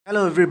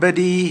Hello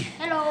everybody.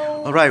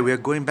 Hello. Alright, we are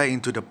going back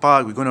into the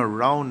park. We're going to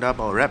round up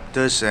our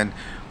raptors and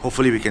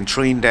hopefully we can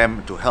train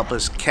them to help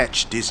us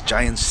catch this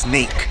giant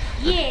snake.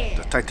 Yeah.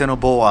 The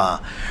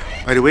Titanoboa.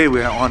 By the way,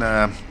 we're on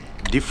a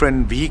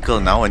different vehicle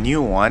now, a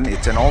new one.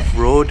 It's an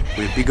off-road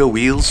with bigger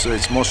wheels, so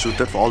it's more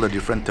suited for all the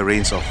different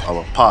terrains of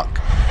our park.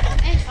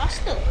 And it's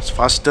faster. It's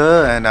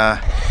faster and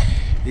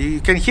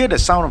you can hear the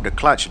sound of the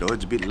clutch though.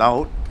 It's a bit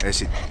loud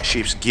as it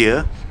shifts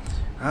gear.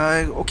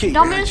 Okay.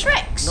 Dominus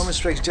Rex.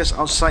 Dominus Rex just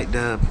outside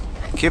the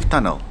cave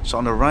tunnel. So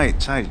on the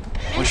right side.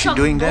 What's she some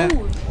doing there?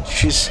 bones.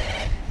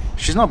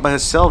 She's not by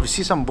herself. You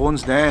see some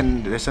bones there,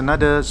 and there's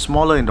another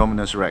smaller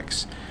Indominus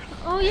Rex.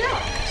 Oh yeah.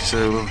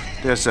 So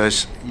there's a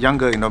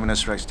younger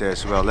Indominus Rex there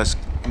as well. Let's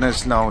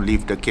now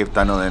leave the cave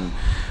tunnel and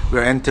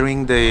we're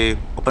entering the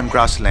open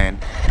grassland.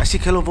 I see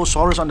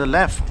Callovosaurus on the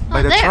left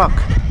by the there. truck.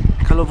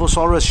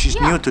 Callovosaurus, she's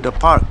Yeah. new to the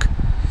park.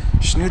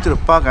 She's new to the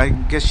park. I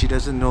guess she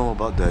doesn't know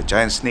about the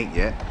giant snake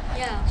yet.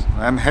 Yeah.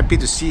 I'm happy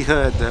to see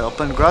her at the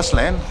open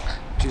grassland.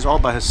 She's all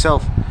by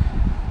herself.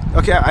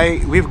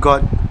 Okay, we've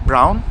got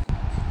Brown.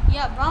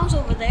 Yeah, Brown's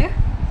over there.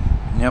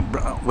 Yeah,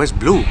 where's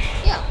Blue?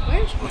 Yeah,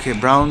 where's Brown? Okay,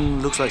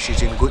 Brown looks like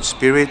she's in good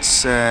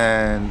spirits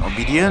and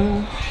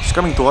obedient. She's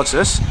coming towards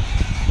us.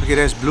 Okay,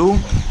 there's Blue.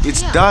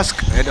 It's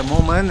dusk at the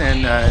moment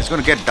and it's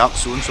going to get dark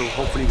soon, so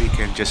hopefully we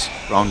can just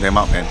round them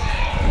up and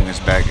bring us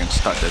back and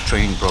start the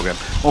training program.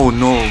 Oh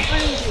no!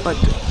 But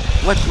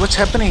what's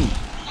happening?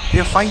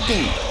 They're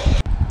fighting.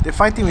 They're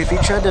fighting with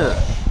each other.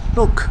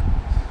 Look.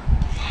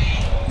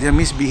 They're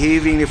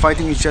misbehaving. They're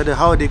fighting each other.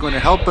 How are they going to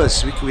help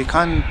us? We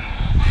can't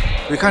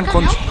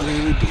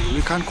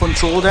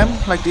control them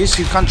like this.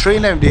 You can't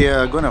train them. They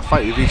are going to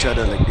fight with each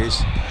other like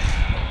this.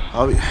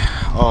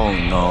 Oh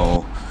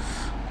no.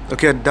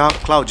 Okay, a dark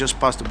cloud just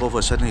passed above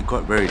us. Suddenly it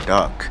got very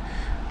dark.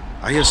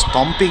 I hear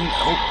stomping.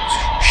 Oh,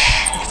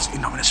 shh, it's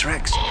Indominus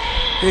Rex.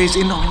 Hey, it's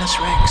Indominus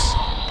Rex.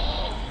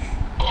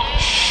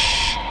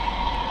 Shh.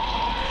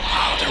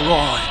 Wow, the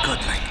roar, it got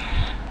like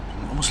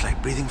almost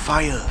like breathing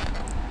fire.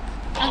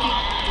 Okay.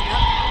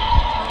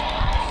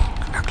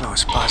 The cloud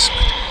has passed,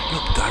 but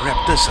look, the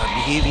raptors are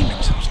behaving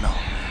themselves now.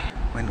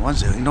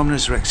 Once the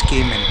Indominus Rex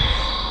came and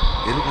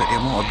they look like they're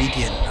more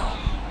obedient now.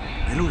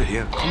 They look like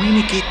they're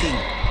communicating.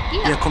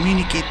 Yeah. They're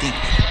communicating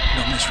with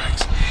Indominus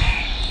Rex.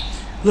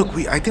 Look,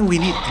 I think we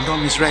need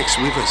Indominus Rex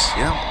with us.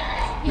 Yeah.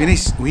 We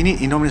need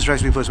Indominus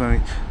Rex with us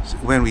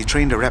when we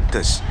train the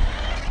raptors.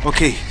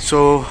 Okay,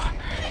 so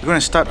we're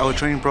gonna start our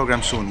training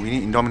program soon. We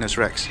need Indominus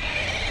Rex.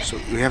 So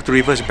we have to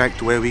reverse back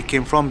to where we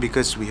came from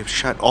because we have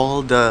shut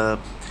all the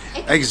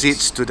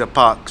exits to the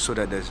park so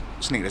that the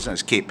snake doesn't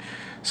escape.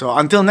 So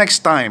until next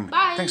time,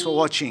 Bye. thanks for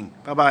watching.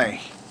 Bye bye.